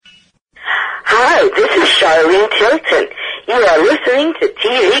in Tilton. You are listening to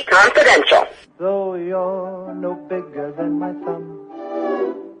TV Confidential. Though you're no bigger than my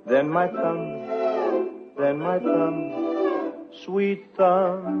thumb, then my thumb, then my thumb. Sweet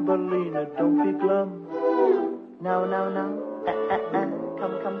Thumbelina, don't be glum. No, no, no,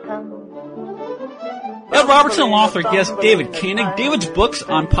 come. Ed Robertson and author guest David Koenig. David's books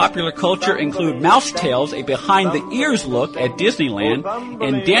on popular culture include Mouse Tales, a behind-the-ears look at Disneyland,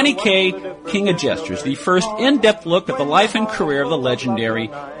 and Danny Kaye, King of Jesters, the first in-depth look at the life and career of the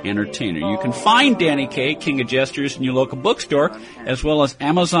legendary entertainer. You can find Danny Kaye, King of Jesters, in your local bookstore, as well as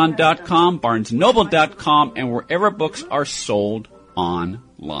Amazon.com, BarnesandNoble.com, and wherever books are sold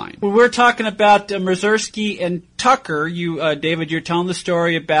online. We're talking about Mazursky and Tucker. You, David, you're telling the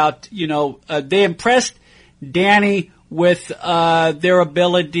story about, they impressed Danny with their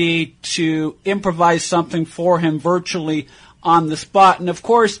ability to improvise something for him virtually on the spot. And, of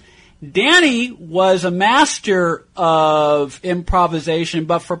course, Danny was a master of improvisation,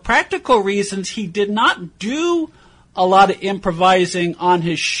 but for practical reasons, he did not do a lot of improvising on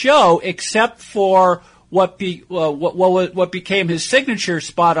his show except for what became his signature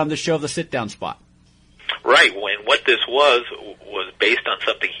spot on the show, the sit-down spot. Right. When what this was based on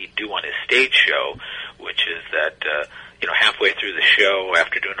something he'd do on his stage show, which is that, halfway through the show,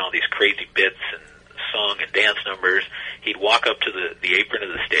 after doing all these crazy bits and song and dance numbers, he'd walk up to the apron of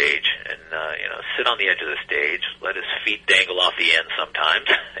the stage and, sit on the edge of the stage, let his feet dangle off the end sometimes.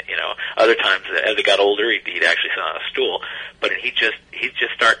 Other times, as he got older, he'd actually sit on a stool. But he'd just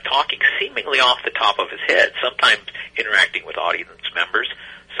start talking seemingly off the top of his head, sometimes interacting with audience members.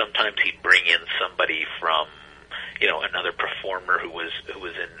 Sometimes he'd bring in somebody from, another performer who was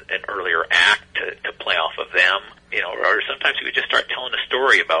in an earlier act to play off of them, or sometimes he would just start telling a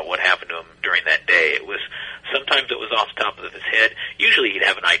story about what happened to him during that day. Sometimes it was off the top of his head. Usually he'd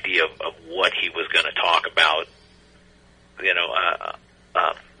have an idea of what he was going to talk about,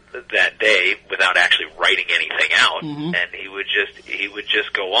 that day without actually writing anything out. Mm-hmm. And he would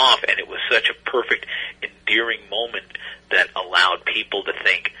just go off, and it was such a perfect, endearing moment that allowed people to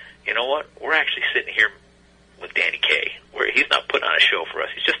think, you know what, we're actually sitting here with Danny Kaye, where he's not putting on a show for us,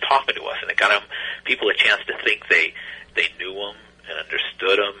 he's just talking to us, and it got people a chance to think they knew him and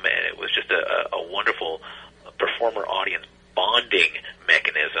understood him, and it was just a wonderful performer-audience bonding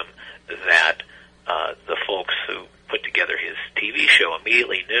mechanism that the folks who put together his TV show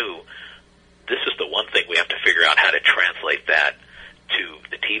immediately knew this is the one thing we have to figure out how to translate that to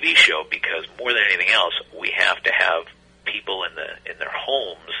the TV show, because more than anything else, we have to have people in their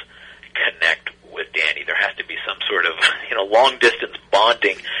homes connect with Danny. There has to be some sort of long distance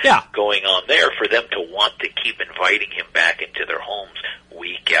bonding going on there for them to want to keep inviting him back into their homes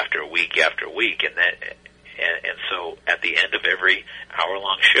week after week after week. And so at the end of every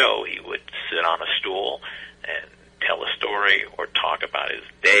hour-long show, he would sit on a stool and tell a story or talk about his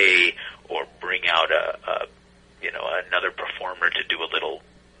day or bring out another performer to do a little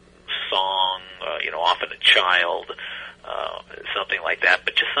song, often a child, something like that,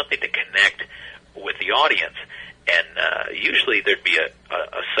 but just something to connect with the audience. And usually there'd be a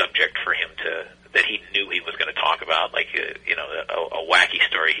subject for him that he knew he was going to talk about, like a wacky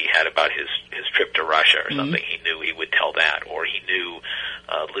story he had about his trip to Russia or something. Mm-hmm. He knew he would tell that, or he knew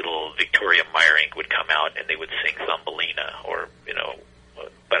little Victoria Meyerink would come out and they would sing Thumbelina, or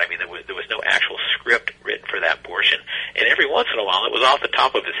but I mean there was no actual script written for that portion. And every once in a while it was off the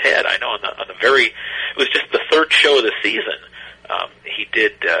top of his head. I know it was just the third show of the season. He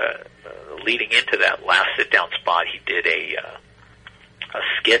did leading into that last sit down spot. He did a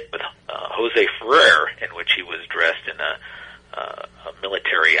skit with Jose Ferrer in which he was dressed in a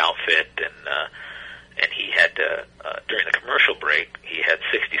military outfit, and he had during the commercial break he had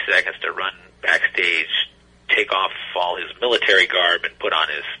 60 seconds to run backstage, take off all his military garb, and put on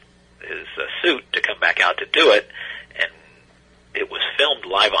his suit to come back out to do it. And it was filmed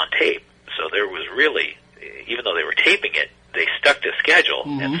live on tape, so there was really, even though they were taping it, they stuck to schedule.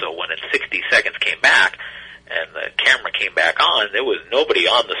 Mm-hmm. And so when 60 seconds came back and the camera came back on, there was nobody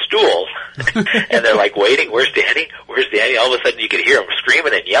on the stool. And they're like waiting, where's Danny? Where's Danny? All of a sudden you could hear him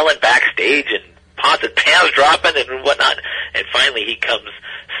screaming and yelling backstage and pots and pans dropping and whatnot. And finally he comes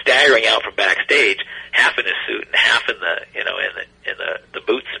staggering out from backstage, half in his suit and half in the the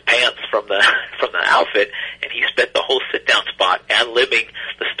boots and pants from the outfit, and he spent the whole sit down spot ad-libbing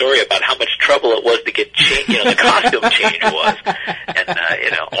the story about how much trouble it was to get the costume change was,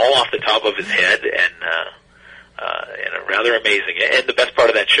 and all off the top of his head, and rather amazing, and the best part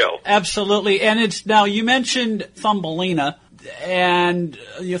of that show. Absolutely. And it's now, you mentioned Thumbelina, and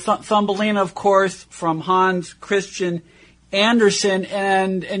Thumbelina, of course, from Hans Christian Anderson,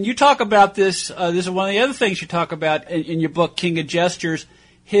 and you talk about this. This is one of the other things you talk about in your book, King of Jesters.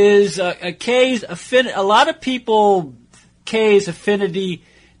 His Kay's a lot of people Kay's affinity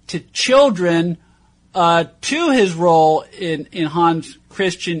to children to his role in Hans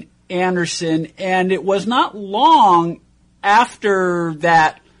Christian Andersen, and it was not long after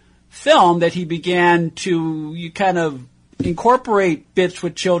that film that he began to kind of incorporate bits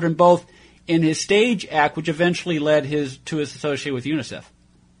with children, both in his stage act, which eventually led to his association with UNICEF.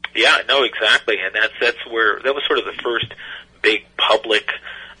 Yeah, no, exactly, and that was sort of the first big public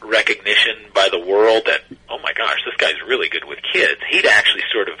recognition by the world that, oh my gosh, this guy's really good with kids. He'd actually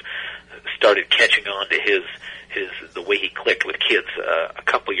sort of started catching on to the way he clicked with kids a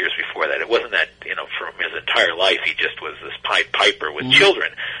couple years before that. It wasn't that, from his entire life he just was this Pied Piper with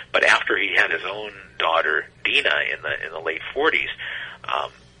children, but after he had his own daughter Dina in the late 40s,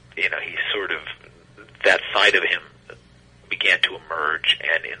 he sort of, that side of him began to emerge,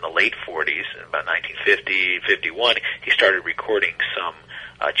 and in the late 40s, about 1950, 51, he started recording some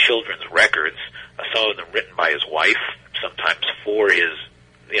children's records, some of them written by his wife, sometimes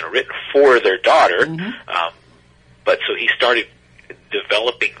written for their daughter. But so he started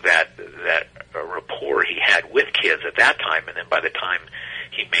developing that rapport he had with kids at that time, and then by the time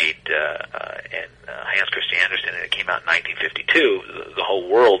he made Hans Christian Andersen, and it came out in 1952, the whole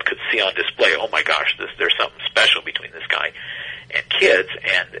world could see on display, oh my gosh, there's something special between this guy and kids.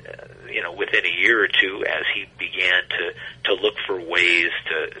 And within a year or two, as he began to look for ways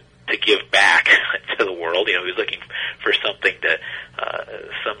to give back to the world, he was looking for something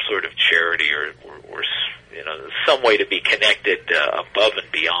some sort of charity or some way to be connected above and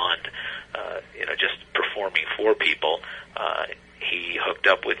beyond just performing for people. He hooked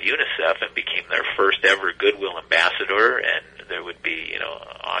up with UNICEF and became their first ever Goodwill ambassador, and there would be,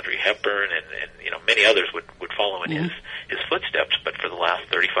 Audrey Hepburn and many others would follow in his footsteps. But for the last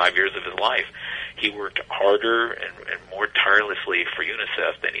 35 years of his life, he worked harder and more tirelessly for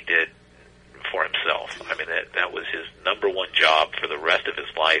UNICEF than he did for himself. I mean, that was his number one job for the rest of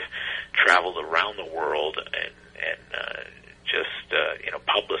his life. Traveled around the world and just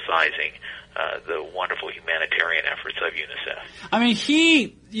publicizing the wonderful humanitarian efforts of UNICEF. I mean,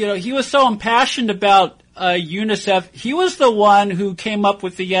 he was so impassioned about UNICEF. He was the one who came up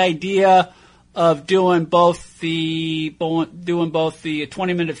with the idea of doing both the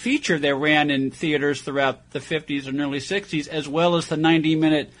 20-minute feature that ran in theaters throughout the 50s and early 60s, as well as the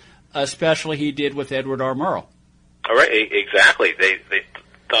 90-minute special he did with Edward R. Murrow. All right, exactly. They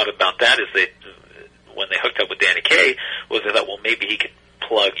thought about that when they hooked up with Danny Kaye, was they thought, well, maybe he could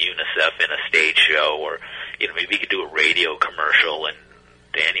plug UNICEF in a stage show, or maybe he could do a radio commercial. And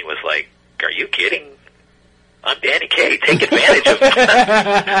Danny was like, "Are you kidding? I'm Danny Kaye. Take advantage of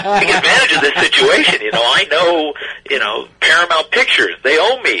this situation. I know Paramount Pictures. They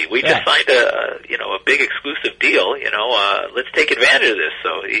owe me. We just signed a big exclusive deal. Let's take advantage of this."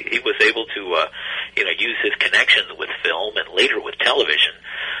 So he was able to use his connections with film and later with television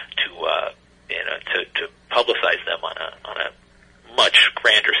to publicize them on a much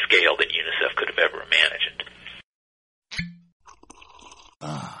grander scale than UNICEF could have ever imagined.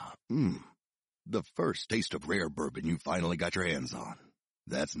 The first taste of rare bourbon you finally got your hands on.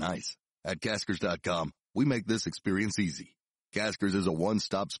 That's nice. At Caskers.com, we make this experience easy. Caskers is a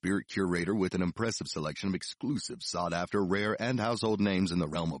one-stop spirit curator with an impressive selection of exclusive, sought-after, rare, and household names in the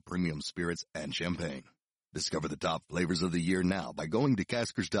realm of premium spirits and champagne. Discover the top flavors of the year now by going to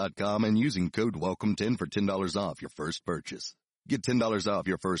Caskers.com and using code WELCOME10 for $10 off your first purchase. Get $10 off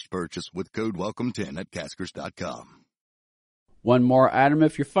your first purchase with code WELCOME10 at Caskers.com. One more item,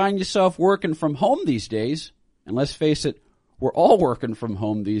 if you find yourself working from home these days, and let's face it, we're all working from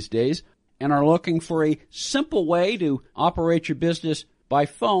home these days, and are looking for a simple way to operate your business by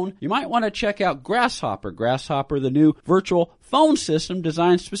phone, you might want to check out Grasshopper. Grasshopper, the new virtual phone system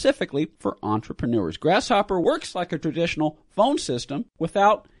designed specifically for entrepreneurs. Grasshopper works like a traditional phone system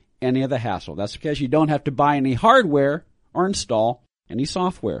without any of the hassle. That's because you don't have to buy any hardware or install any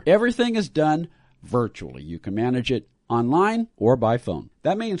software. Everything is done virtually. You can manage it online or by phone.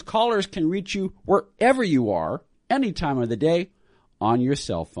 That means callers can reach you wherever you are, any time of the day, on your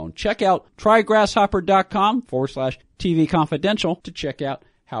cell phone. Check out trygrasshopper.com/TV Confidential to check out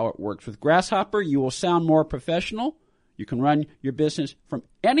how it works. With Grasshopper, you will sound more professional. You can run your business from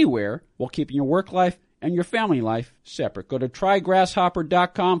anywhere while keeping your work life and your family life separate. Go to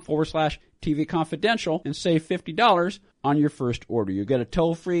trygrasshopper.com/TV Confidential and save $50 on your first order. You get a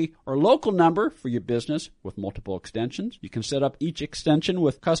toll-free or local number for your business with multiple extensions. You can set up each extension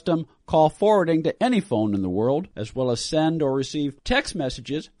with custom call forwarding to any phone in the world, as well as send or receive text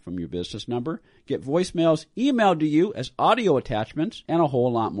messages from your business number. get voicemails emailed to you as audio attachments, and a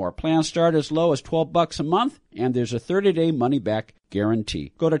whole lot more. Plans start as low as $12 a month, and there's a 30-day money-back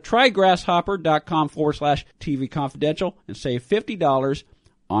guarantee. Go to trygrasshopper.com/TV Confidential and save $50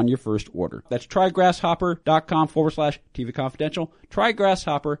 on your first order. That's trygrasshopper.com/TV Confidential.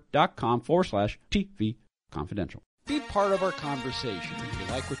 Trygrasshopper.com/TV Confidential. Be part of our conversation. If you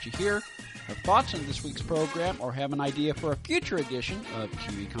like what you hear, have thoughts on this week's program, or have an idea for a future edition of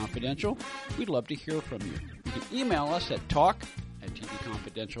TV Confidential, we'd love to hear from you. You can email us at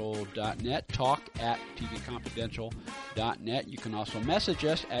talk@tvconfidential.net, talk@tvconfidential.net. You can also message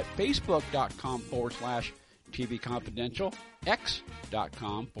us at facebook.com/TV Confidential,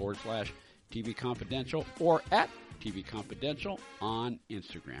 x.com/TV Confidential, or at TV Confidential on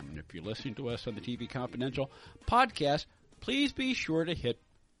Instagram. And if you're listening to us on the TV Confidential podcast, please be sure to hit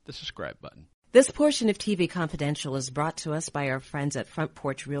the subscribe button. This portion of TV Confidential is brought to us by our friends at Front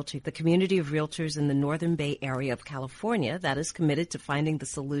Porch Realty, the community of realtors in the Northern Bay area of California that is committed to finding the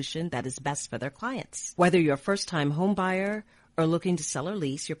solution that is best for their clients. Whether you're a first-time home buyer or looking to sell or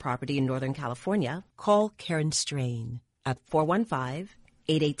lease your property in Northern California, call Karen Strain at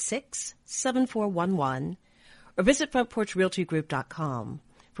 415-886-7411 or visit frontporchrealtygroup.com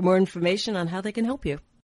for more information on how they can help you.